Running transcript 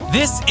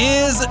This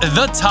is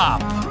The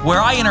Top, where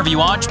I interview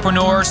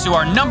entrepreneurs who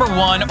are number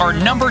one or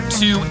number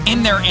two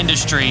in their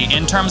industry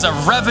in terms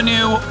of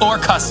revenue or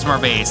customer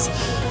base.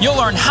 You'll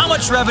learn how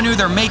much revenue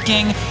they're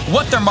making,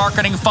 what their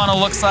marketing funnel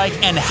looks like,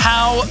 and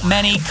how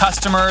many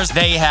customers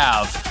they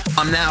have.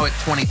 I'm now at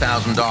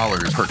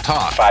 $20,000 per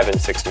talk. 5 and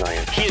 6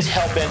 million. He is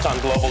hell-bent on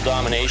global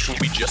domination.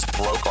 We just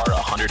broke our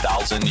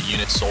 100,000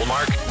 units sold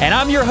mark. And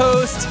I'm your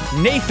host,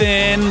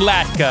 Nathan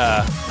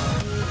Latka.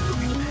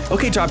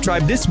 Okay, Top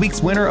Tribe, this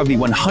week's winner of the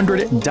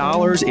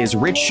 $100 is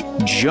Rich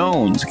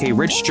Jones. Okay,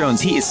 Rich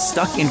Jones, he is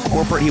stuck in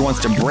corporate. He wants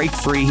to break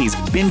free. He's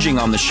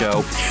binging on the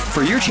show.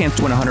 For your chance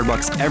to win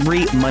 $100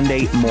 every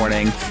Monday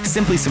morning,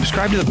 simply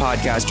subscribe to the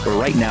podcast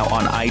right now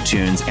on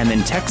iTunes and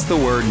then text the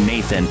word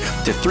Nathan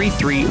to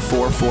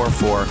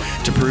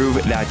 33444 to prove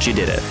that you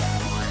did it.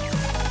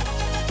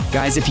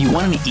 Guys, if you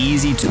want an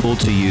easy tool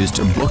to use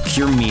to book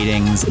your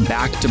meetings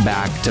back to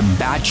back, to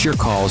batch your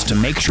calls, to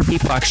make sure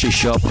people actually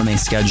show up when they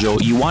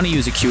schedule, you want to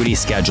use Acuity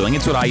Scheduling.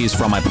 It's what I use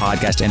for all my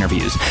podcast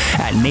interviews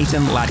at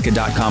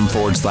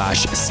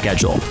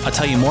nathanlatka.com/schedule. I'll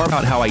tell you more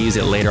about how I use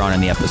it later on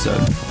in the episode.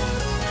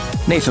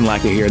 Nathan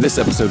Latka here. This is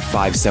episode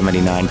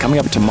 579. Coming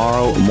up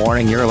tomorrow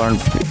morning, you're going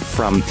to learn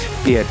from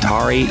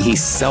Pietari. He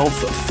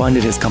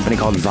self-funded his company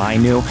called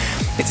Vinu.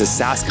 It's a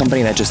SaaS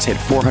company that just hit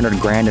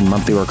 $400,000 in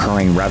monthly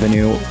recurring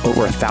revenue,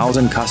 over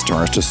 1,000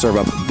 customers to serve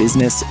up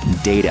business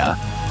data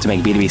to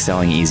make B2B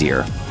selling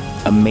easier.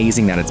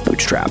 Amazing that it's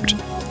bootstrapped.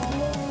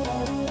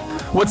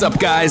 What's up,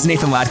 guys?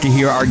 Nathan Latka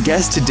here. Our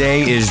guest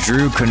today is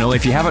Drew Canole.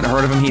 If you haven't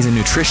heard of him, he's a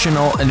nutrition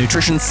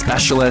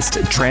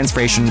specialist,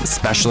 transformation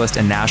specialist,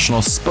 and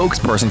national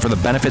spokesperson for the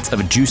benefits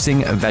of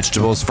juicing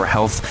vegetables for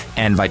health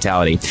and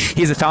vitality.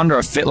 He's the founder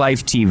of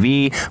FitLife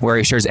TV, where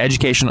he shares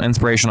educational,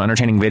 inspirational,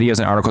 entertaining videos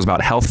and articles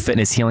about health,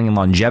 fitness, healing, and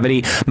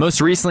longevity. Most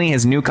recently,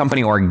 his new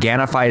company,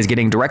 Organifi, is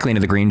getting directly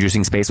into the green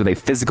juicing space with a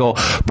physical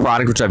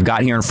product, which I've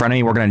got here in front of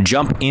me. We're going to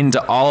jump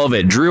into all of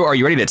it. Drew, are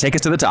you ready to take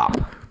us to the top?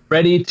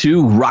 Ready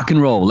to rock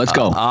and roll. Let's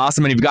go.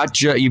 Awesome. And you've got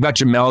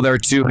Jamel there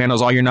too,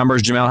 handles all your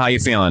numbers. Jamel, how you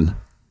feeling?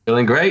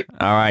 Feeling great.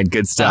 All right,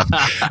 good stuff.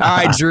 All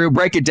right, Drew,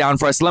 break it down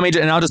for us.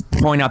 And I'll just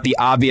point out the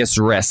obvious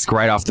risk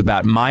right off the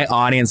bat. My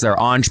audience, they're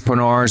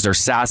entrepreneurs, they're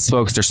SaaS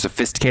folks, they're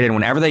sophisticated.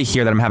 Whenever they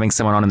hear that I'm having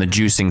someone on in the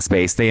juicing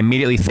space, they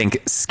immediately think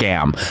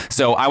scam.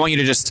 So I want you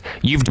to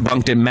you've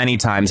debunked it many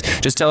times.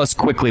 Just tell us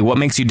quickly, what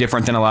makes you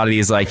different than a lot of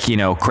these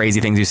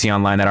crazy things you see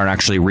online that aren't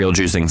actually real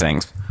juicing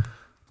things?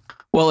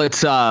 Well,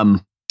 it's, I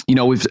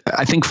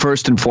think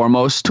first and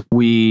foremost,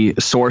 we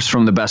source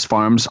from the best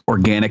farms,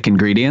 organic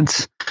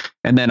ingredients.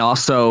 And then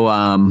also,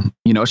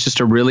 it's just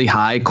a really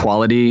high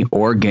quality,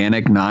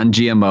 organic,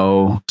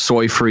 non-GMO,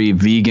 soy-free,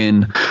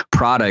 vegan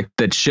product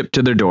that's shipped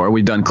to their door.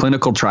 We've done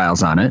clinical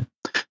trials on it.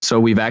 So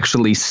we've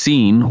actually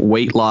seen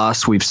weight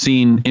loss. We've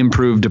seen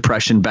improved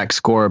depression Beck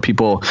score,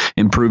 people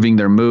improving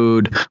their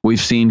mood. We've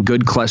seen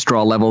good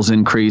cholesterol levels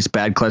increase,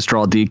 bad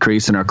cholesterol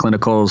decrease in our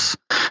clinicals.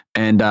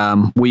 And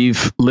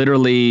we've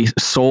literally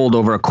sold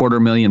over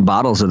 250,000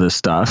 bottles of this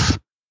stuff.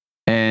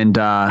 And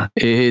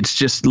it's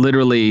just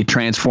literally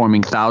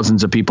transforming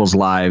thousands of people's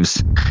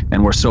lives.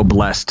 And we're so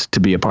blessed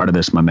to be a part of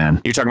this, my man.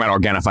 You're talking about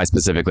Organifi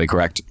specifically,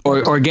 correct?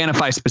 Or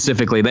Organifi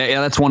specifically.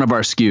 That's one of our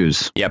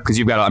SKUs. Yeah, because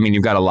you've got a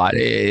lot.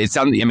 You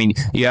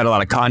had a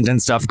lot of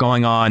content stuff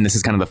going on. This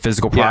is kind of the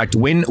physical product.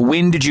 Yeah.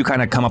 When did you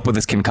kind of come up with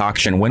this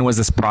concoction? When was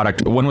the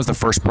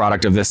first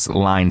product of this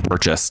line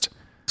purchased?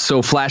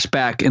 So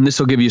flashback, and this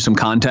will give you some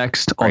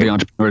context, all the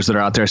entrepreneurs that are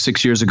out there.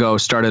 6 years ago,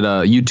 started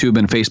a YouTube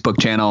and Facebook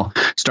channel,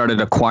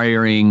 started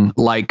acquiring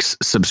likes,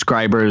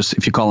 subscribers,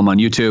 if you call them on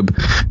YouTube,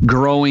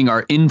 growing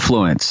our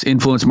influence.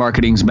 Influence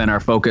marketing has been our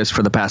focus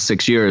for the past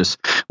 6 years.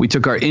 We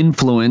took our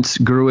influence,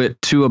 grew it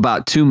to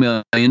about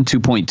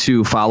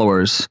 2.2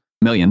 followers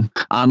million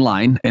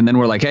online. And then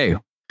we're like, hey,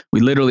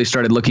 we literally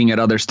started looking at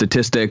other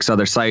statistics,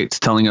 other sites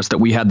telling us that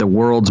we had the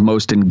world's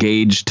most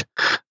engaged,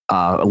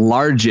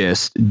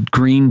 largest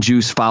green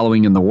juice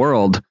following in the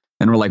world.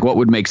 And we're like, what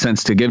would make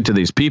sense to give to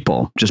these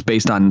people just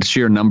based on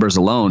sheer numbers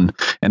alone?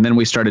 And then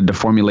we started to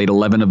formulate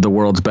 11 of the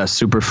world's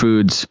best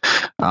superfoods.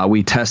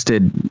 We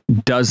tested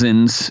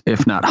dozens,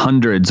 if not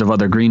hundreds, of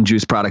other green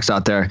juice products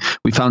out there.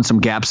 We found some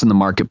gaps in the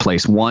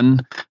marketplace.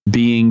 One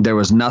being there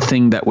was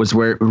nothing that was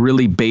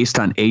really based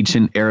on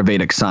ancient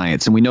Ayurvedic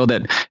science. And we know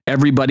that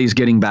everybody's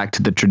getting back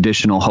to the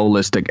traditional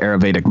holistic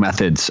Ayurvedic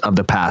methods of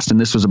the past. And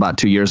this was about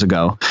 2 years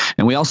ago.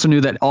 And we also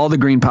knew that all the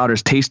green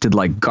powders tasted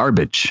like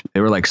garbage. They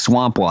were like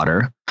swamp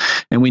water.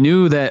 And we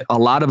knew that a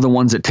lot of the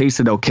ones that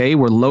tasted okay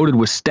were loaded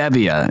with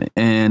stevia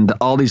and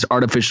all these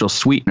artificial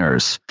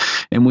sweeteners.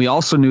 And we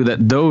also knew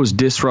that those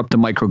disrupt the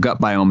microgut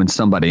biome in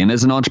somebody. And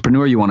as an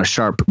entrepreneur, you want a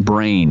sharp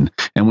brain.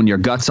 And when your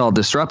gut's all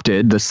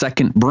disrupted, the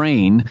second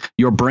brain,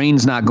 your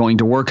brain's not going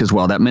to work as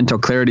well. That mental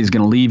clarity is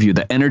going to leave you.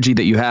 The energy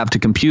that you have to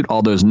compute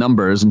all those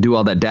numbers and do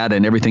all that data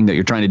and everything that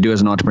you're trying to do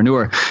as an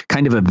entrepreneur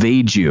kind of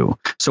evades you.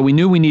 So we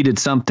knew we needed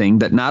something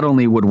that not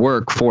only would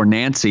work for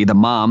Nancy, the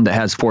mom that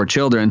has 4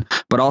 children,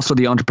 but also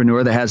the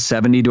entrepreneur that has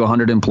 70 to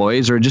 100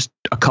 employees or just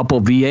a couple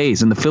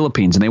VAs in the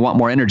Philippines, and they want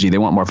more energy, they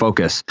want more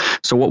focus.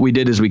 So what we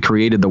did is we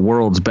created the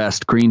world's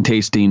best green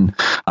tasting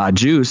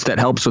juice that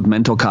helps with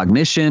mental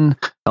cognition,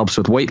 helps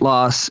with weight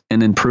loss,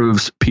 and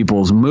improves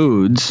people's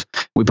moods.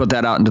 We put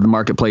that out into the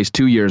marketplace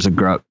 2 years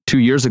ago, and so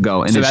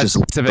it's that's just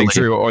specific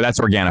to, or that's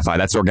Organifi.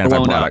 That's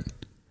Organifi product.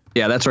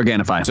 Yeah, that's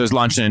Organifi. So it's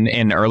launched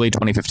in early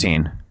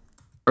 2015.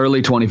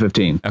 Early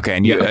 2015. Okay,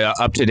 and you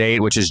up to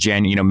date, which is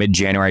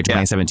mid-January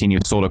 2017,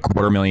 you've sold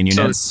 250,000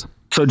 units.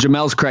 So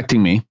Jamel's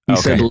correcting me. He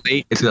said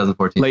late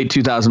 2014. Late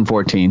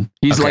 2014.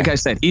 He's like I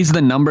said, he's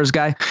the numbers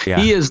guy. Yeah.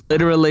 He is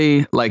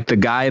literally like the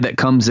guy that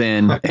comes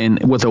in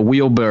and with a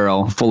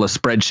wheelbarrow full of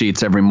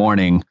spreadsheets every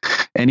morning,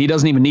 and he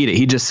doesn't even need it.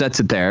 He just sets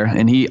it there,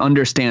 and he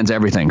understands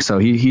everything. So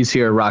he's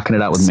here rocking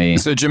it out with me.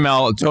 So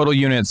Jamel, total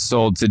units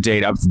sold to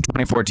date up from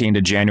 2014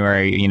 to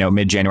January,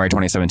 mid-January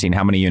 2017.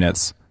 How many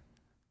units?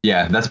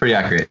 Yeah, that's pretty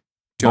accurate.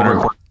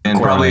 200 and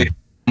probably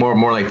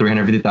more like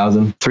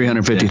 350,000.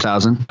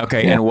 350,000.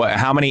 Okay, and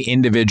how many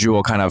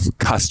individual kind of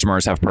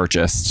customers have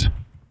purchased?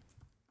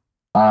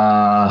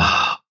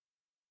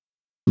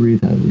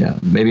 3,000. Yeah,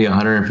 maybe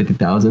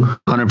 150,000.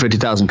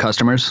 150,000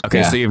 customers.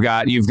 Okay, yeah. so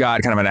you've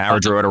got kind of an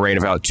average order rate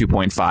of about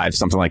 2.5,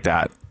 something like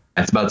that.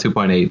 That's about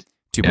 2.8.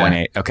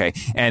 2.8. Yeah. Okay.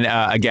 And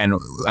again,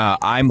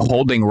 I'm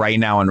holding right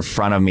now in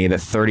front of me the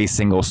 30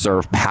 single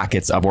serve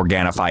packets of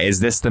Organifi. Is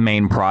this the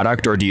main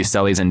product, or do you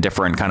sell these in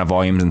different kind of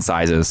volumes and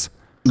sizes?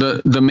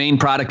 The main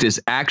product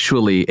is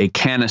actually a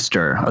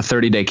canister, a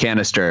 30-day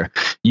canister.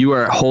 You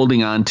are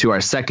holding on to our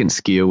second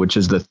SKU, which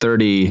is the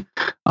 30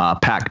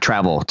 pack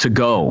travel to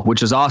go,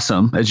 which is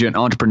awesome. As you're an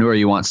entrepreneur,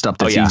 you want stuff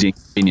that's easy and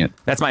convenient.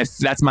 That's my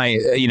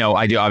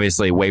I do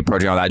obviously whey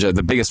protein, all that.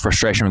 The biggest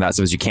frustration with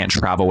that is you can't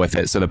travel with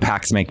it. So the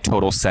packs make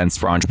total sense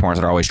for entrepreneurs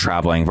that are always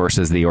traveling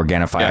versus the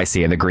Organifi. I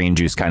see the green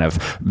juice kind of,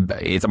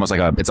 it's almost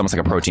like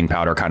a protein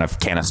powder kind of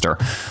canister.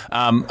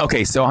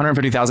 Okay. So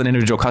 150,000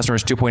 individual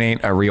customers, 2.8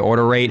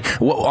 reorder rate.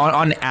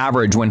 On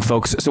average, when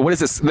folks, so what is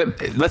this?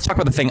 Let's talk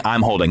about the thing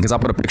I'm holding, because I'll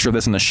put a picture of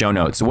this in the show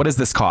notes. So what does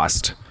this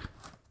cost?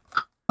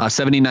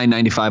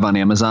 $79.95 on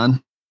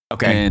Amazon.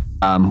 Okay.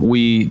 And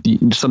we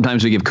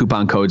sometimes we give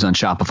coupon codes on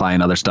Shopify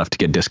and other stuff to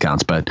get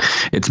discounts, but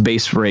its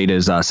base rate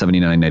is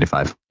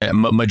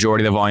 $79.95.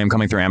 Majority of the volume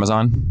coming through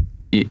Amazon?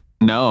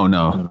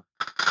 No.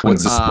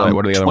 What's the split?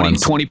 What are the other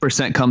ones?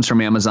 20% comes from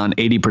Amazon,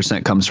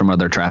 80% comes from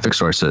other traffic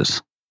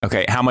sources.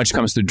 Okay. How much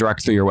comes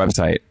direct through your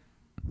website?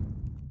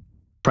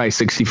 Probably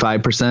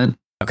 65%.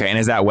 Okay. And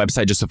is that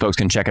website just so folks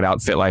can check it out,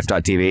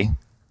 fitlife.tv?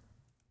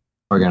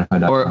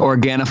 Organifi.com. Or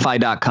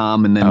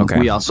Organifi.com, and then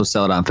we also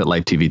sell it on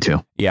FitLife TV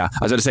too. Yeah,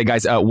 I was going to say,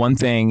 guys, one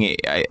thing,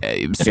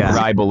 super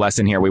valuable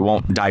lesson here. We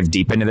won't dive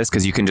deep into this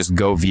because you can just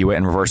go view it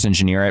and reverse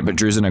engineer it. But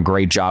Drew's done a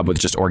great job with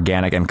just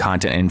organic and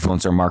content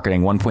influencer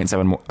marketing.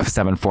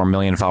 1.74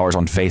 million followers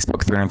on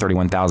Facebook,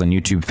 331,000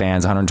 YouTube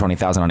fans,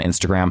 120,000 on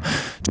Instagram,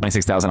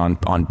 26,000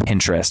 on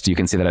Pinterest. You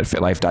can see that at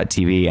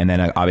fitlife.tv, and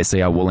then obviously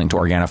we'll link to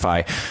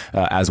Organifi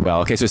as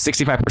well. Okay, so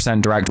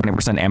 65% direct,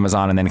 20%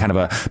 Amazon, and then kind of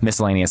a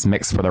miscellaneous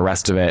mix for the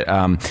rest of it.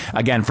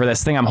 Again, for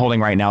this thing I'm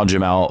holding right now,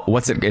 Jamel,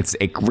 what's it? It's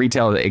a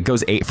retail. It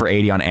goes 8 for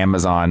 $80 on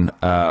Amazon.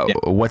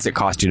 What's it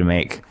cost you to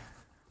make?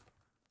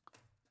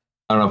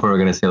 I don't know if we're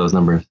going to say those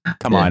numbers.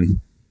 Come on.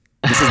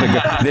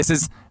 This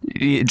is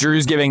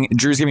Drew's giving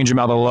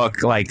Jamel the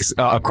look like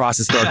across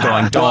his throat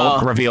going,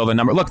 don't reveal the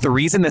number. Look, the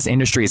reason this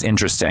industry is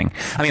interesting.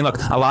 I mean, look,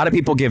 a lot of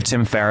people give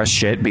Tim Ferriss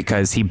shit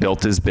because he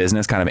built his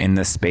business kind of in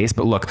this space.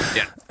 But look,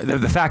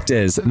 the fact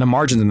is the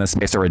margins in this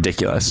space are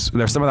ridiculous.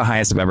 They're some of the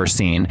highest I've ever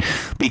seen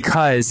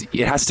because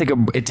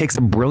it takes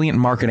a brilliant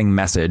marketing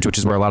message, which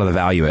is where a lot of the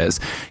value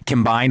is,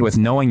 combined with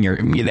knowing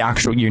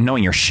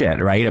knowing your shit,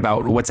 right?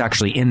 About what's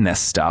actually in this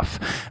stuff.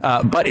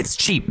 But it's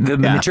cheap. The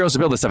materials to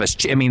build this stuff is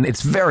cheap. I mean,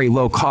 it's very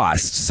low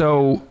cost.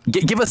 So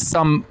give us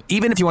some,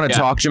 even if you want to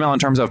talk, Jamel, in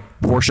terms of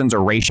portions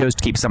or ratios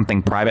to keep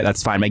something private,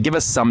 that's fine. But give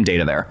us some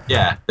data there.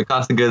 Yeah, the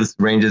cost of goods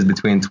ranges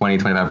between 20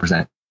 and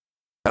 25%.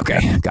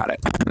 Okay, got it.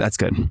 That's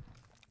good.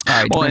 All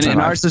right, well,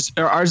 and ours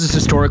is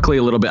historically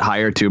a little bit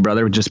higher too,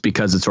 brother, just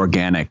because it's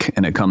organic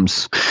and it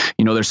comes,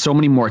 there's so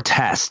many more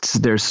tests.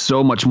 There's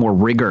so much more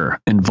rigor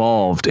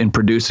involved in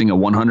producing a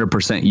 100%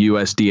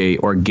 USDA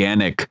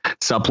organic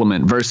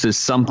supplement versus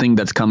something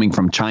that's coming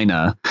from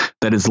China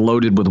that is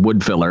loaded with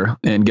wood filler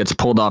and gets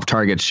pulled off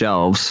Target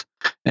shelves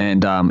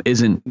and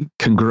isn't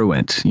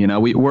congruent.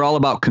 We're all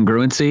about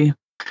congruency.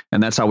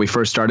 And that's how we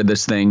first started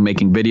this thing,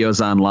 making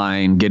videos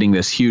online, getting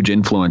this huge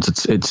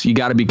influence. It's you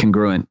got to be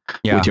congruent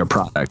with your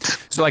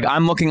product. So like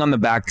I'm looking on the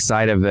back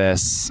side of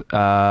this.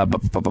 Let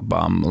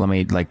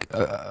me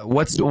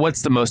what's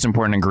the most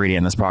important ingredient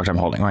in this product I'm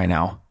holding right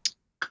now?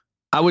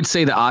 I would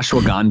say the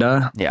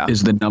ashwagandha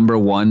is the number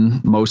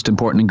one most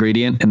important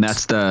ingredient. And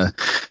that's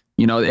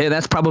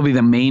that's probably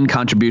the main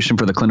contribution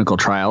for the clinical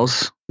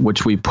trials,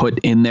 which we put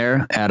in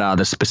there at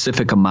the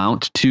specific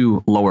amount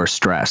to lower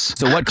stress.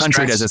 So what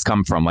country does this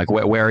come from? Like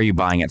where are you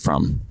buying it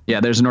from? Yeah,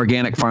 there's an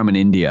organic farm in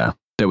India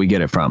that we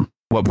get it from.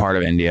 What part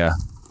of India?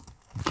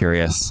 I'm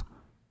curious.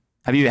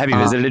 Have you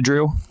visited,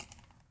 Drew?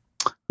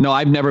 No,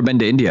 I've never been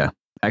to India.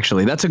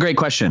 Actually, that's a great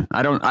question.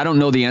 I don't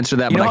know the answer to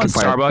that. You but know, I on can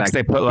fire it Starbucks, back.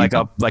 they put like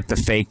up like the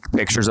fake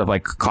pictures of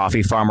like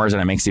coffee farmers,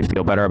 and it makes you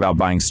feel better about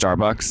buying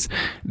Starbucks.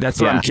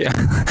 That's what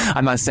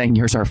I'm not saying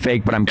yours are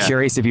fake, but I'm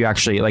curious if you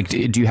actually like,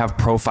 do you have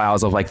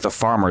profiles of like the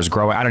farmers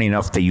growing? I don't even know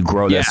if you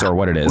grow this or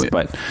what it is,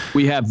 but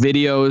we have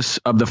videos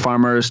of the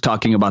farmers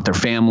talking about their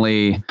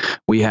family.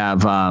 We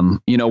have,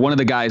 one of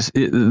the guys,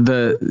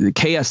 the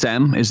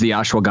KSM is the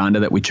ashwagandha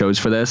that we chose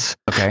for this.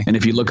 Okay. And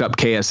if you look up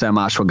KSM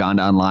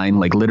ashwagandha online,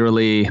 like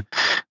literally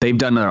they've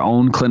done their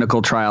own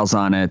clinical trials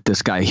on it.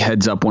 This guy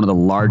heads up one of the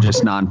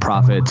largest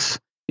nonprofits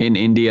in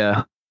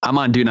India. I'm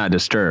on Do Not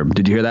Disturb.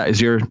 Did you hear that?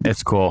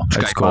 It's cool.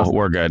 It's cool.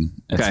 We're good.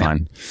 It's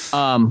fine.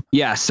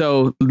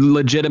 So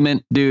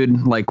legitimate,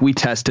 dude. Like we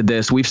tested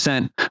this. We've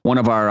sent one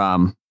of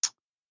our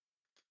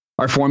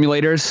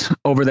formulators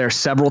over there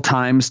several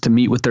times to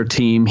meet with their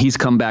team. He's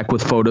come back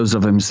with photos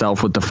of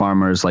himself with the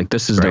farmers. Like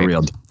this is the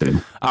real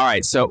dude. All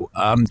right. So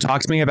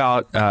talk to me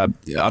about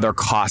other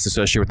costs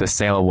associated with the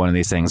sale of one of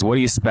these things. What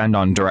do you spend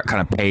on direct kind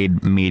of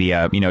paid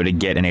media, to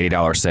get an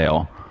 $80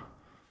 sale?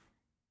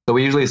 So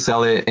we usually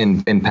sell it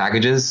in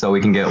packages, so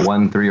we can get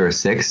 1, 3, or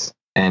 6.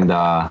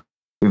 And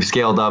we've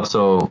scaled up.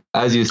 So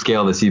as you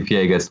scale, the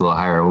CPA gets a little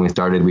higher. When we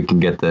started, we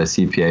can get the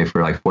CPA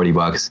for like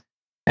 $40.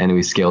 And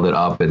we scaled it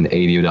up in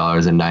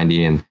 $80 and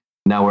 $90. And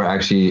now we're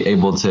actually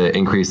able to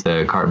increase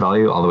the cart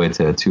value all the way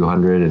to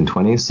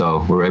 $220.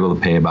 So we're able to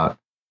pay about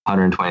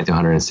 $120 to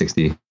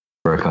 $160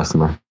 for a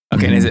customer.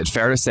 Okay. And is it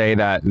fair to say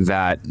that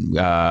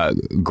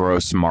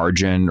gross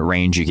margin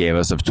range you gave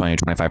us of 20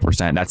 to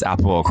 25%, that's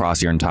applicable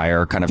across your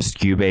entire kind of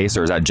SKU base,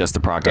 or is that just the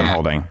product I'm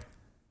holding?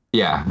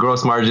 Yeah.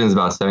 Gross margin is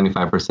about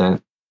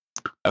 75%.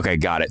 Okay,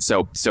 got it.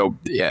 So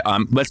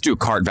let's do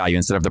cart value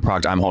instead of the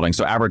product I'm holding.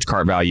 So average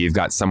cart value, you've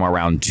got somewhere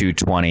around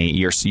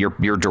 $220.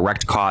 Your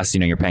direct costs,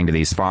 you're paying to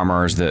these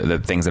farmers, the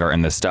things that are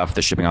in the stuff,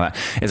 the shipping, all that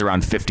is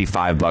around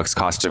 $55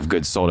 cost of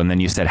goods sold. And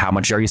then you said, how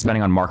much are you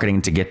spending on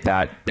marketing to get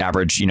that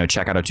average,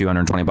 checkout of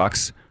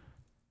 $220?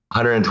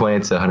 120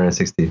 to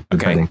 160.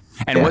 Okay.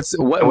 And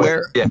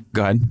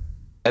go ahead.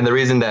 And the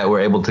reason that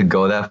we're able to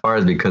go that far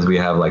is because we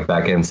have like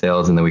back end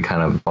sales, and then we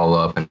kind of follow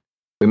up and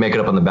we make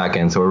it up on the back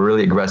end. So we're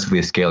really aggressively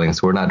scaling.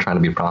 So we're not trying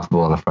to be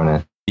profitable on the front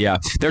end. Yeah.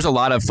 There's a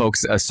lot of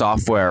folks,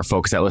 software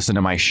folks that listen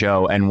to my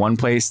show. And one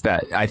place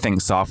that I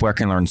think software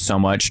can learn so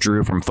much,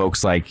 Drew, from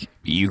folks like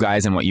you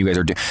guys and what you guys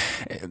are doing.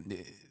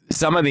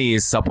 Some of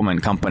these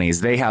supplement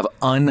companies, they have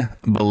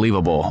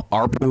unbelievable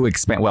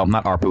ARPU well,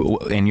 not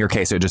ARPU. In your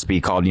case, it would just be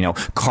called,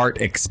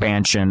 cart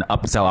expansion,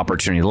 upsell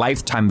opportunity,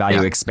 lifetime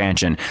value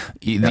expansion.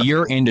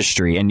 Your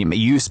industry and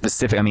you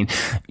specific,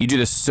 you do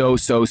this so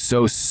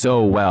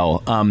well.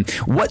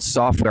 What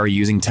software are you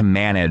using to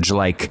manage,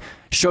 like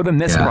show them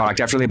this product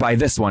after they buy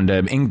this one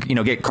to,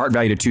 get cart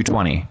value to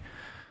 220?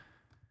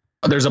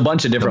 There's a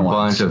bunch of different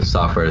ones. A bunch of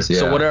softwares. Yeah.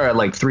 So what are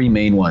like 3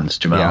 main ones,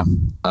 Jamal?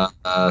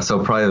 Yeah.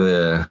 So probably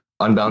the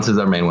Unbounce is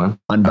our main one.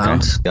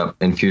 Unbounce. Okay. Yep.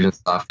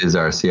 Infusionsoft is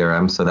our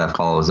CRM, so that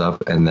follows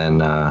up, and then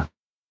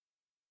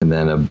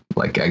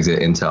like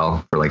Exit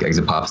Intel for like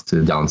exit pops to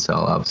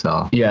downsell,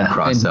 upsell,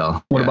 cross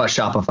sell. What about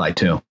Shopify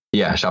too?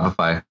 Yeah,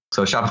 Shopify.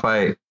 So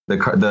Shopify,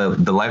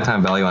 the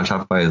lifetime value on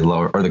Shopify is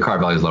lower, or the cart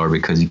value is lower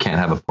because you can't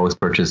have a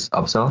post-purchase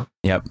upsell.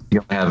 Yep. You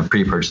only have a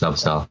pre-purchase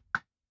upsell.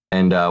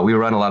 And we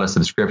run a lot of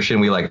subscription.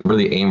 We like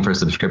really aim for a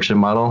subscription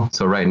model.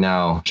 So right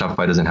now,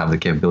 Shopify doesn't have the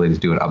capability to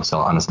do an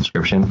upsell on a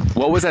subscription.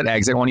 What was that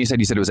Exit one you said?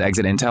 You said it was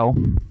Exit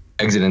Intel?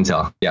 Exit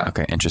Intel, yeah.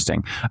 Okay,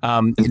 interesting.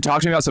 Talk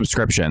to me about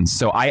subscriptions.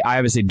 So I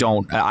obviously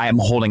I am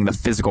holding the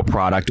physical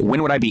product.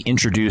 When would I be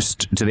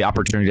introduced to the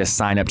opportunity to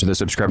sign up to the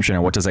subscription,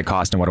 and what does it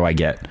cost, and what do I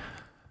get?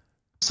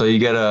 So you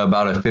get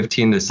about a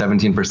 15 to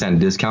 17%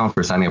 discount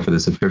for signing up for the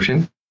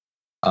subscription.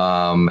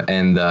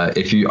 And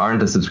if you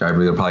aren't a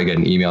subscriber, you'll probably get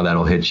an email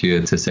that'll hit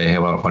you to say, hey,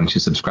 why don't you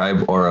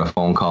subscribe, or a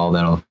phone call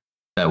that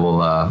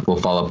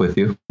will follow up with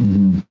you.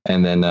 Mm-hmm.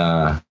 And then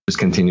just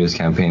continuous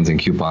campaigns and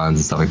coupons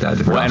and stuff like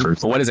that.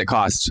 What does it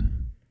cost?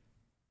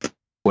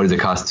 What does it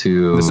cost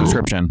to the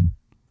subscription?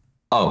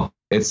 Oh,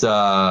 it's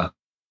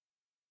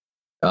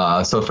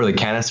so for the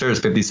canister is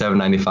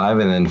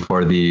 $57.95, and then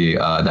for the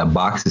that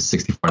box is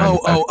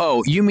 $64.95.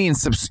 Oh! You mean?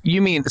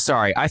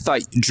 Sorry, I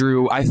thought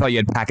you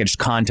had packaged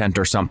content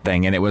or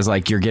something, and it was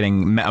like you're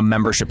getting a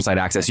membership site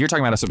access. You're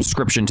talking about a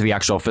subscription to the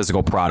actual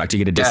physical product. You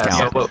get a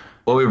discount. So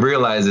what we've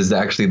realized is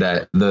actually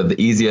that the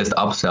easiest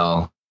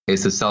upsell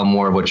is to sell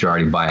more of what you're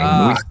already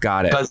buying.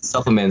 Got it. Because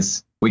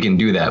supplements, we can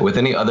do that. With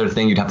any other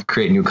thing, you'd have to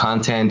create new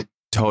content.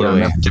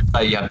 Totally.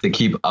 You have to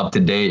keep up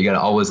to date. You got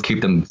to always keep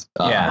them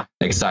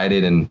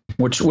excited, and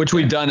which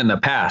we've done in the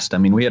past. I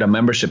mean, we had a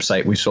membership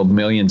site. We sold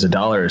millions of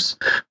dollars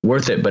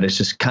worth it, but it's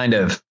just kind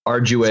of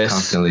arduous,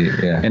 constantly,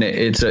 and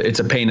it's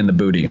a pain in the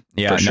booty.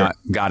 Yeah, sure.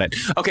 Got it.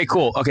 Okay,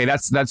 cool. Okay,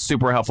 that's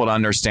super helpful to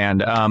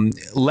understand.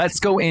 Let's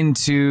go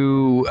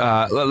into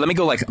let me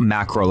go like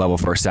macro level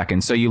for a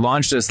second. So you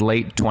launched this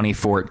late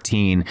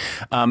 2014.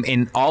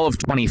 In all of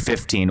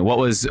 2015, what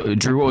was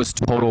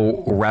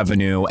total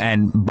revenue,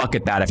 and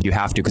bucket that if you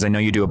have to, because I know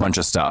you do a bunch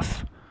of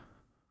stuff.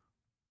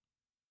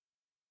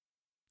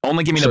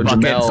 Only give me the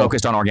bucket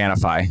focused on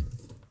Organifi.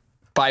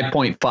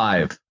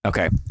 5.5.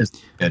 Okay. Is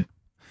good.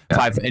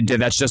 5.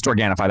 That's just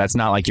Organifi. That's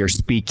not like you're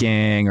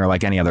speaking or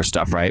like any other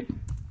stuff, right?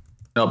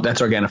 Nope,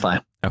 that's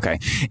Organifi. Okay.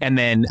 And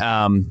then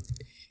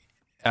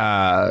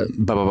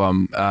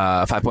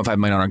 5.5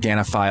 million on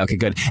Organifi. Okay,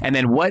 good. And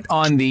then when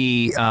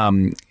you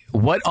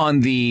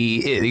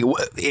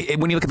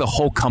look at the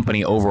whole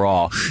company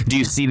overall, do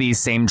you see these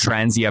same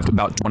trends? You have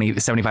about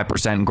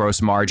 75%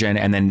 gross margin,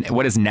 and then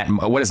what does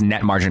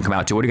net margin come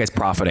out to? What are you guys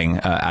profiting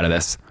out of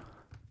this?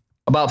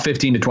 About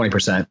 15 to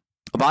 20%.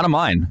 Bottom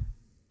line.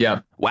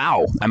 Yeah.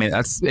 Wow. I mean,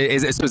 is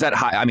that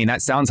high? I mean,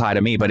 that sounds high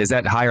to me, but is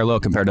that high or low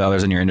compared to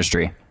others in your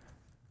industry?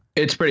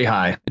 It's pretty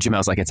high.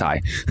 Jamel's like, it's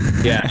high.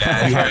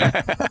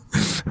 Yeah.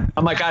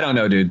 I'm like, I don't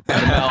know, dude.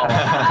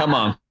 Jamel, come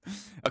on.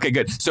 Okay,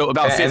 good. So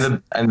about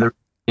and the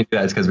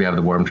that's because we have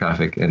the warm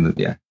traffic and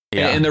Yeah.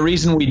 And the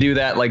reason we do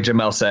that, like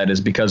Jamel said, is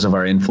because of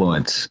our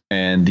influence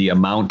and the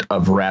amount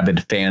of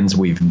rabid fans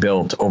we've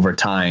built over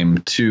time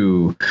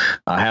to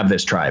have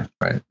this tribe,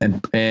 right,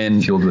 and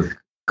fueled with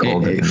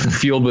cold,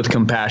 fueled with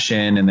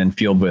compassion, and then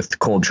fueled with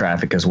cold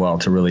traffic as well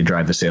to really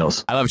drive the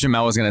sales. I love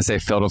Jamel was going to say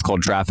filled with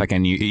cold traffic,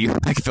 and you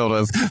like filled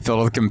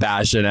with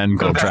compassion and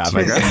cold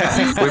traffic.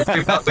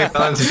 Right? we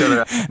balance each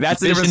other.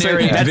 That's the difference.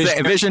 That's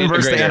the vision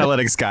versus the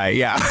analytics guy.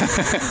 Yeah.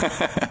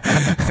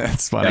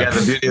 That's funny. Yeah,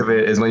 the beauty of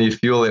it is when you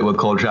fuel it with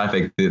cold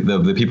traffic,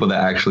 the people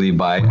that actually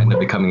buy end up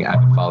becoming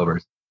active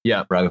followers.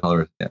 Yeah, private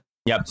followers. Yeah.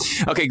 Yep.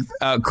 Okay.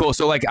 Cool.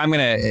 So like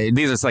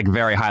these are like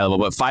very high level,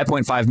 but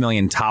 5.5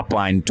 million top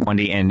line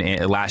 20 in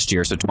last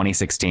year. So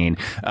 2016,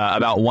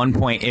 about 1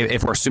 point,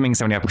 if we're assuming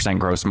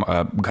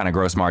 75%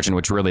 gross margin,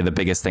 which really the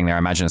biggest thing there, I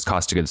imagine, is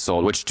cost of goods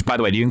sold, which, by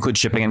the way, do you include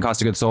shipping and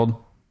cost of goods sold?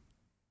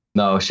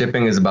 No,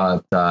 shipping is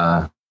about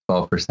 12%.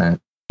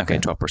 Okay.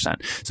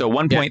 12%. So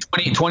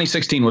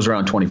 2016 was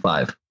around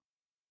 25.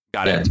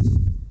 Got it.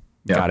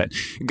 Yeah. Got it.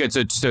 Good.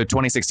 So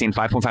 2016,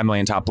 5.5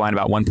 million top line,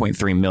 about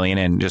 1.3 million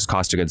in just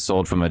cost of goods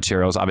sold from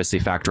materials. Obviously,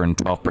 factor in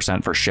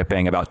 12% for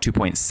shipping, about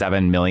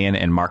 2.7 million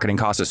in marketing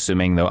costs,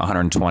 assuming the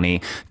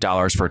 $120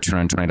 for a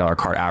 $220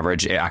 cart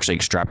average. It actually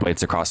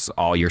extrapolates across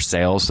all your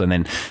sales, and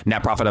then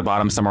net profit at the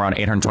bottom somewhere around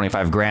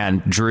 825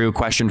 grand. Drew,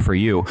 question for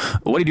you: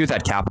 what do you do with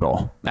that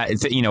capital?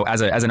 As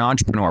an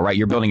entrepreneur, right?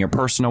 You're building your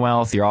personal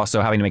wealth. You're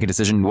also having to make a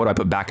decision: what do I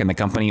put back in the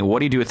company? What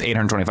do you do with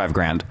 825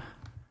 grand?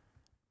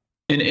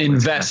 And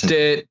invest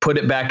it, put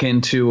it back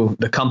into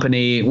the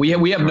company. We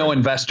have no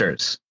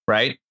investors,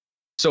 right?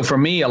 So for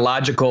me, a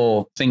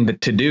logical thing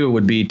to do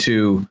would be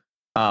to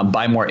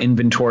buy more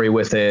inventory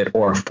with it,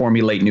 or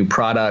formulate new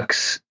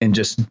products and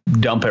just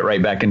dump it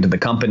right back into the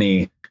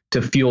company to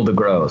fuel the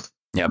growth.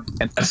 Yep.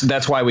 And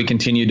that's why we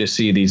continue to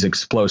see these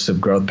explosive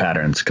growth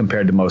patterns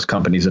compared to most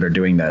companies that are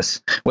doing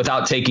this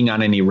without taking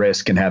on any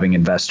risk and having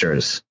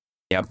investors.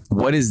 Yep.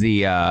 What is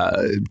the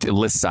total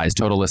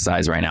list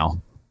size right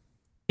now?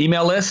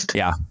 Email list?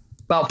 Yeah.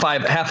 About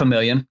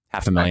 500,000.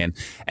 500,000.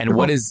 And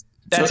what is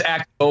that's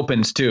active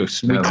opens too.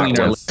 So we clean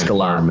our list a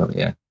lot.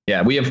 Yeah.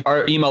 We have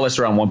our email list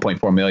around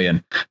 1.4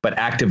 million, but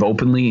active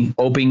opening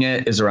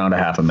it is around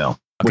 500,000,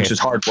 which is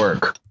hard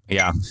work.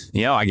 Yeah.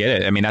 I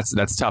get it. I mean,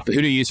 that's tough. Who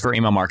do you use for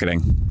email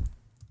marketing?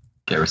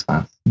 Get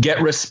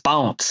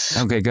response.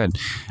 Okay, good.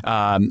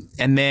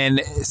 And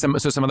then some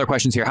other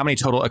questions here. How many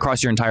total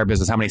across your entire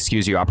business? How many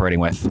SKUs are you operating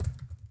with?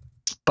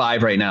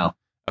 5 right now.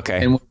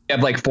 Okay. And we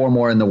have like 4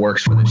 more in the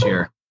works for this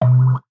year.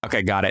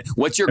 Okay, got it.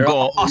 What's your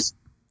goal? Awesome.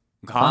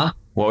 Huh?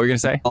 What were you going to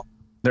say?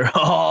 They're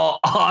all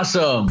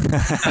awesome.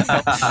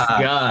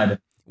 God.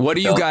 What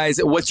do you guys,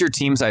 what's your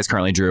team size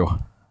currently, Drew?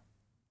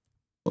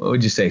 What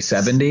would you say?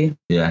 70?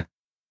 Yeah.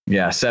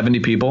 Yeah.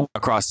 70 people.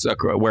 Across,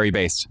 where are you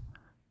based?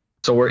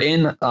 So we're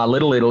in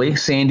Little Italy,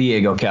 San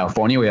Diego,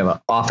 California. We have an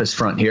office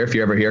front here. If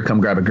you're ever here, come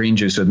grab a green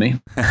juice with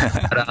me.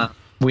 But,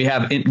 we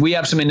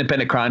have some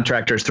independent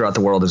contractors throughout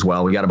the world as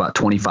well. We got about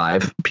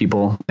 25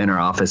 people in our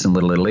office in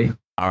Little Italy.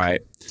 All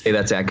right. Say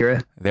that's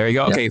accurate. There you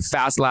go. Yeah. Okay.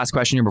 Fast last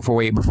question here before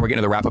we get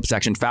into the wrap up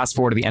section. Fast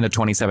forward to the end of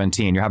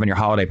 2017. You're having your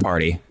holiday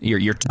party.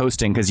 You're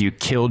toasting because you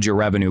killed your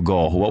revenue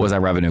goal. What was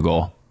that revenue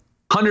goal?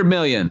 100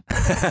 million.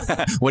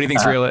 What do you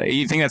think's real?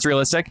 You think that's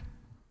realistic?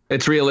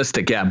 It's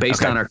realistic. Yeah.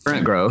 Based on our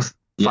current growth,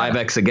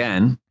 5x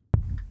again.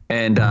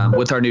 And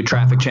with our new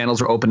traffic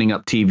channels, we're opening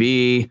up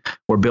TV.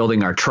 We're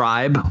building our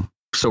tribe.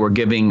 So we're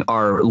giving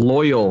our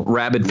loyal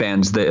rabid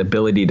fans the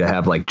ability to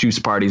have like juice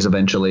parties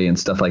eventually and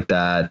stuff like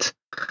that.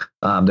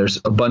 There's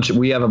a bunch.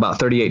 We have about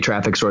 38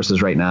 traffic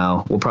sources right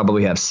now. We'll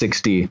probably have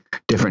 60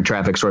 different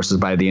traffic sources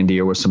by the end of the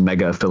year with some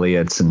mega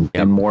affiliates and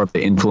more of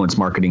the influence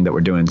marketing that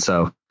we're doing.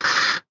 So,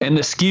 and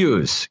the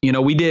SKUs,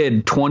 we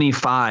did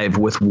 25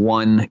 with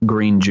one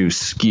green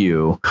juice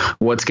SKU.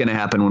 What's going to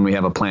happen when we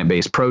have a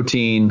plant-based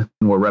protein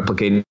and we're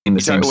replicating the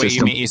same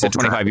system? You said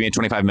 25, you mean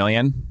 25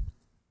 million?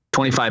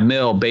 25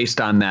 mil based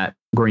on that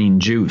green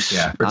juice.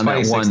 Yeah, for on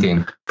 2016. That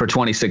one for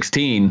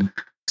 2016.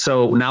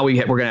 So now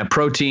we're going to have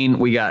protein.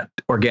 We got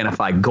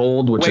Organifi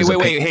Gold, which is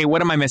wait. Hey,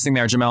 what am I missing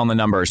there, Jamel, in the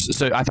numbers?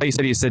 So I thought you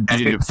said you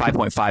did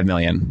 5.5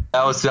 million.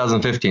 That was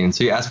 2015.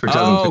 So you asked for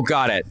 2015. Oh,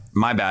 got it.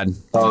 My bad.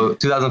 So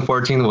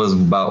 2014 was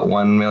about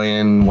 1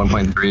 million,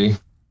 1.3.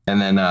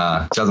 And then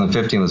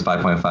 2015 was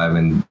 5.5,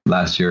 and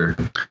last year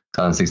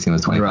 2016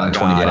 was 25. Around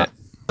 20. Got it.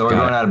 So we're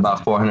going at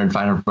about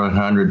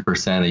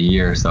 500% a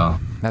year. So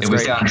That's if we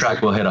great. stay on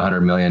track, we'll hit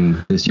 100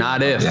 million this year.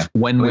 Not if, Yeah.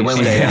 when we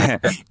stay.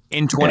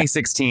 In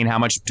 2016, how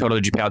much total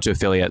did you pay out to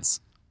affiliates?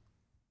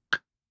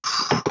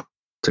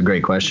 It's a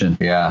great question.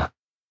 Yeah.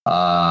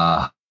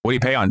 What do you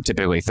pay on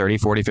typically? 30,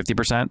 40,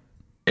 50%?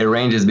 It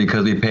ranges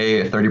because we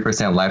pay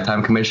 30%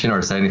 lifetime commission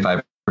or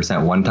 75%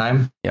 one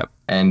time. Yep.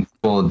 And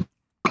people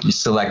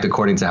select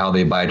according to how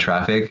they buy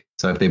traffic.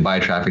 So if they buy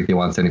traffic, they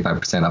want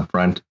 75%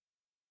 upfront.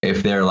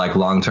 If they're like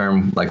long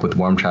term, like with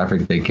warm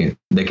traffic, they can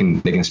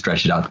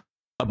stretch it out.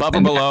 Above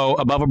or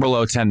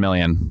below 10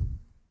 million?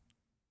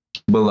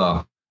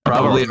 Below.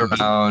 Probably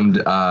around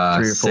 3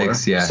 or 4.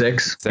 6, yeah.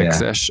 6.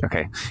 Six-ish.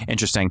 Okay.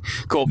 Interesting.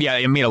 Cool. Yeah,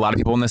 I meet a lot of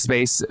people in this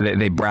space.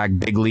 They brag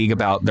big league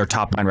about their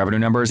top line revenue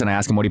numbers, and I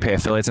ask them, what do you pay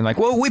affiliates? And they're like,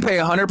 well, we pay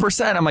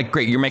 100%. I'm like,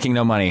 great, you're making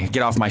no money.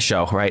 Get off my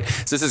show, right?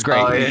 So this is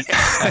great.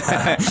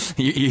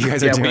 You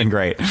guys are doing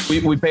great.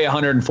 We pay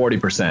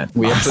 140%.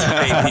 We have to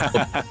pay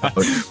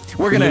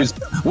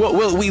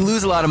people. We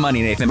lose a lot of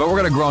money, Nathan, but we're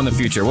going to grow in the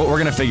future. We're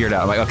going to figure it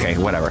out. I'm like, okay,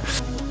 whatever.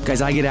 Guys,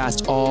 I get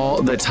asked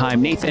all the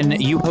time, Nathan,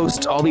 you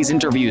host all these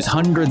interviews,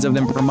 hundreds of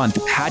them per month.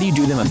 How do you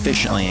do them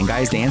efficiently? And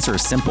guys, the answer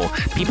is simple.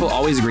 People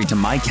always agree to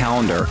my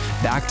calendar,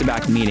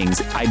 back-to-back meetings.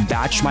 I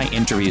batch my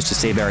interviews to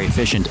stay very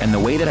efficient. And the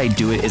way that I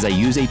do it is I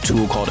use a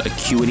tool called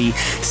Acuity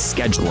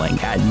Scheduling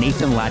at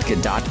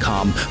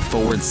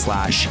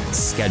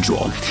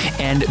nathanlatka.com/schedule.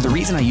 And the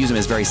reason I use them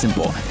is very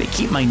simple. They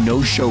keep my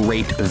no-show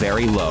rate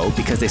very low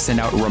because they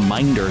send out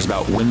reminders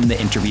about when the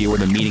interview or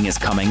the meeting is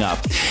coming up.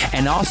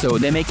 And also,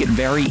 they make it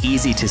very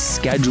easy to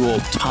schedule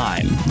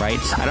time, right?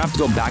 I don't have to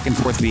go back and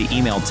forth via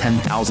email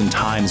 10,000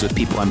 times with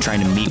people I'm trying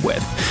to meet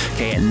with.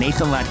 Okay, at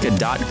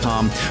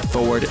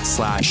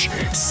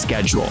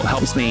nathanlatka.com/schedule. It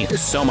helps me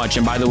so much.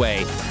 And by the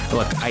way,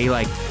 look, I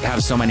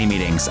have so many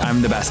meetings.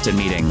 I'm the best at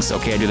meetings.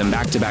 Okay, I do them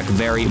back to back,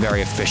 very,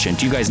 very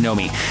efficient. You guys know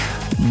me.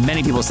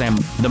 Many people say I'm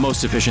the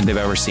most efficient they've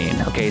ever seen.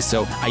 Okay,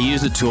 so I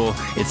use the tool.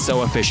 It's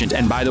so efficient.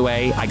 And by the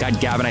way, I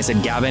got Gavin. I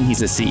said, Gavin, he's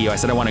the CEO. I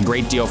said, I want a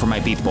great deal for my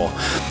people.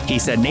 He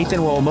said,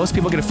 Nathan, well, most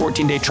people get a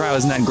 14-day trial.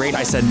 Isn't that great?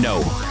 I said,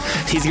 no.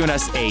 He's given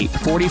us a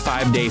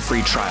 45-day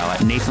free trial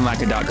at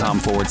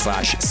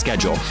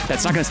nathanlatka.com/schedule.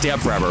 That's not going to stay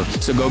up forever.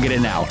 So go get it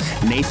now.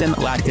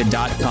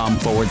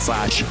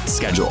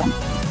 nathanlatka.com/schedule.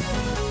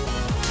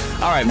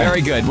 All right,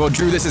 very good. Well,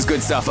 Drew, this is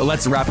good stuff.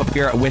 Let's wrap up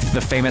here with the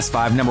famous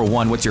 5. Number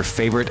 1, what's your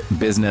favorite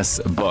business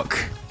book?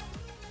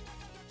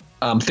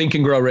 Think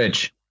and Grow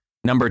Rich.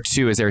 Number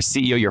 2, is there a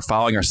CEO you're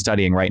following or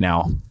studying right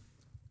now?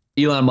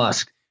 Elon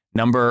Musk.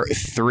 Number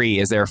 3,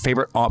 is there a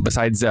favorite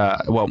is there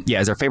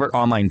a favorite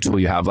online tool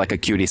you have, like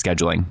Acuity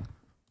Scheduling?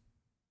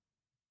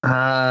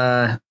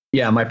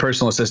 Yeah, my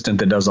personal assistant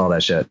that does all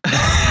that shit.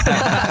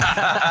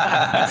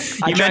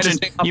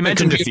 You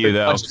mentioned a few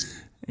though.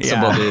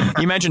 Yeah,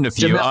 you mentioned a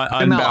few.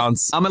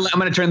 Unbounce. I'm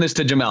gonna turn this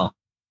to Jamel.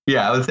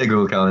 Yeah, I would say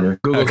Google Calendar.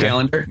 Google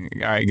Calendar.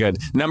 All right, good.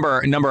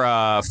 Number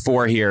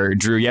 4 here,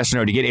 Drew. Yes or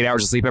no? Do you get 8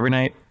 hours of sleep every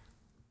night?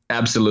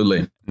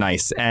 Absolutely.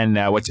 Nice. And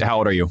how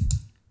old are you?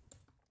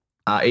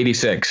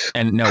 86.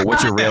 And no,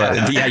 what's your real?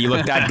 Yeah, you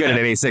look that good at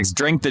 86.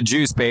 Drink the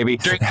juice, baby.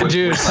 Drink the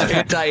juice.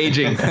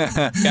 Anti-aging.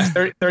 Yeah,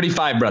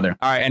 35, brother.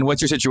 All right. And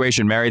what's your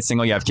situation? Married,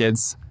 single? You have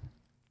kids?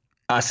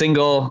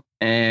 Single,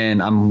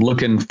 and I'm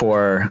looking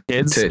for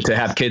kids to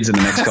have kids in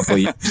the next couple of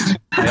years.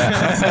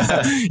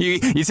 Yeah. you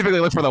typically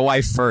look for the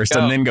wife first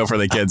and then go for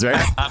the kids,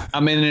 right?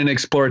 I'm in an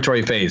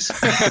exploratory phase.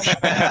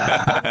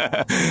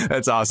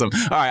 That's awesome.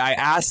 All right. I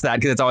asked that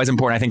because it's always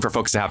important, I think, for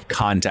folks to have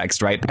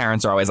context, right?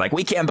 Parents are always like,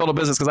 we can't build a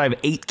business because I have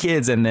 8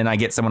 kids. And then I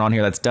get someone on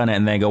here that's done it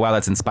and they go, wow,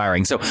 that's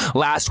inspiring. So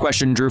last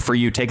question, Drew, for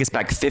you. Take us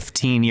back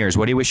 15 years.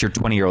 What do you wish your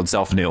 20-year-old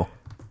self knew?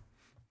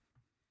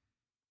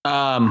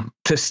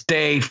 To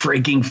stay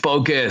freaking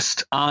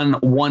focused on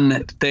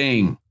one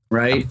thing,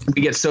 right?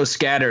 We get so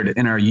scattered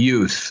in our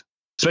youth,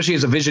 especially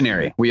as a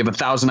visionary. We have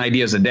 1,000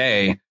 ideas a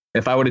day.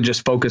 If I would have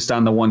just focused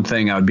on the one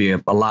thing, I would be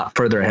a lot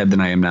further ahead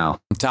than I am now.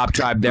 Top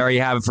Tribe. There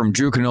you have it from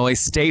Drew Canole.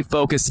 Stay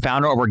focused.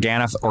 Founder of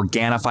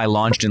Organifi,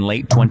 launched in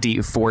late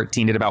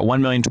 2014. Did about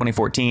 1 million in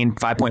 2014,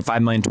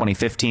 5.5 million in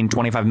 2015,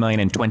 25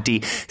 million in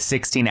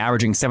 2016,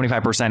 averaging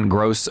 75%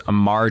 gross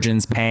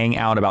margins, paying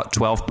out about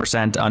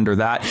 12% under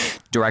that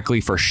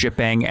directly for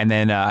shipping. And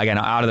then again,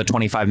 out of the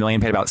 25 million,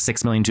 paid about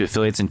 6 million to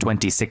affiliates in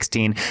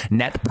 2016.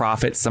 Net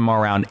profit somewhere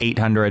around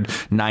 800,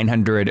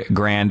 900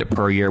 grand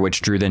per year,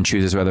 which Drew then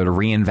chooses whether to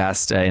reinvest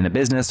in a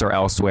business or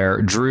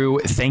elsewhere. Drew,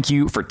 thank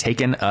you for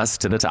taking us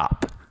to the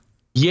top.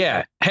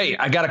 Yeah. Hey,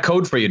 I got a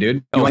code for you,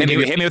 dude. Hit me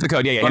with the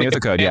code. Yeah, hit me with the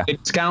code. Yeah.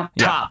 Discount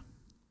TOP.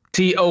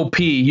 TOP.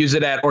 Use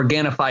it at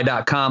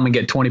Organifi.com and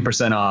get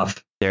 20%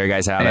 off. There you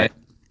guys have it.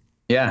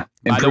 Yeah.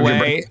 By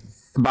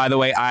the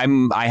way,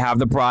 I have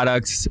the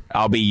products.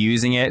 I'll be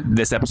using it.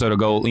 This episode will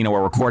go,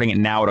 we're recording it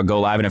now. It'll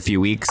go live in a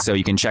few weeks. So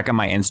you can check out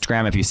my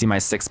Instagram. If you see my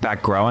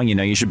 6-pack growing,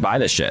 you should buy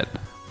this shit.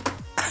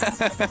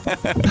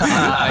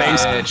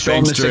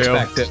 Thanks, Drew.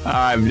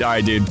 All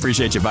right, dude.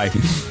 Appreciate you. Bye.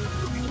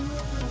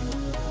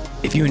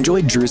 If you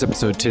enjoyed Drew's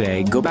episode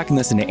today, go back and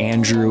listen to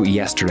Andrew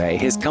yesterday.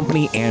 His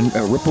company and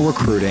Ripple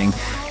Recruiting,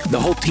 the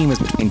whole team is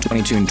between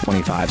 22 and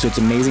 25, so it's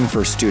amazing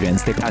for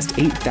students. They passed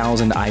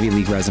 8,000 Ivy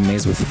League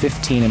resumes with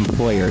 15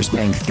 employers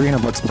paying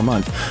 $300 per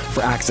month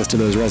for access to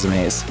those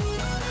resumes.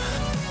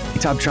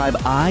 Top Tribe,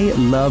 I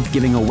love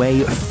giving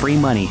away free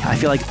money. I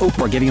feel like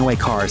Oprah giving away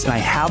cars, and I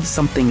have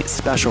something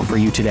special for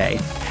you today.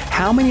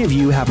 How many of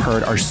you have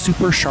heard our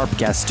super sharp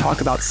guests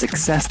talk about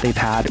success they've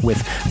had with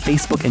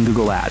Facebook and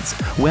Google Ads?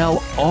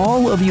 Well,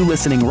 all of you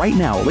listening right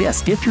now,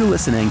 yes, if you're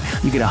listening,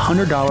 you get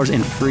 $100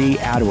 in free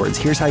AdWords.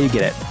 Here's how you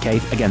get it, okay?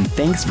 Again,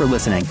 thanks for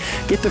listening.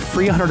 Get the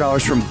free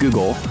 $100 from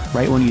Google,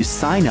 right, when you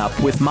sign up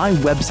with my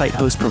website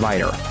host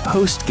provider,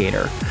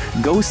 HostGator.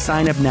 Go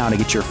sign up now to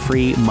get your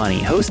free money.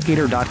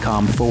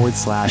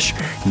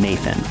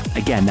 HostGator.com/Nathan.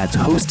 Again, that's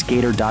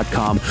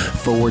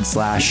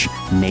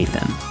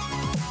HostGator.com/Nathan.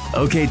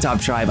 Okay, Top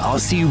Tribe, I'll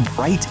see you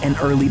bright and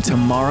early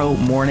tomorrow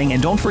morning.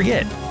 And don't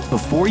forget,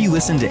 before you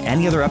listen to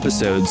any other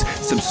episodes,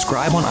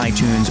 subscribe on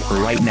iTunes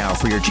right now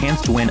for your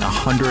chance to win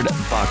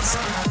 $100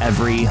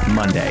 every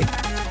Monday.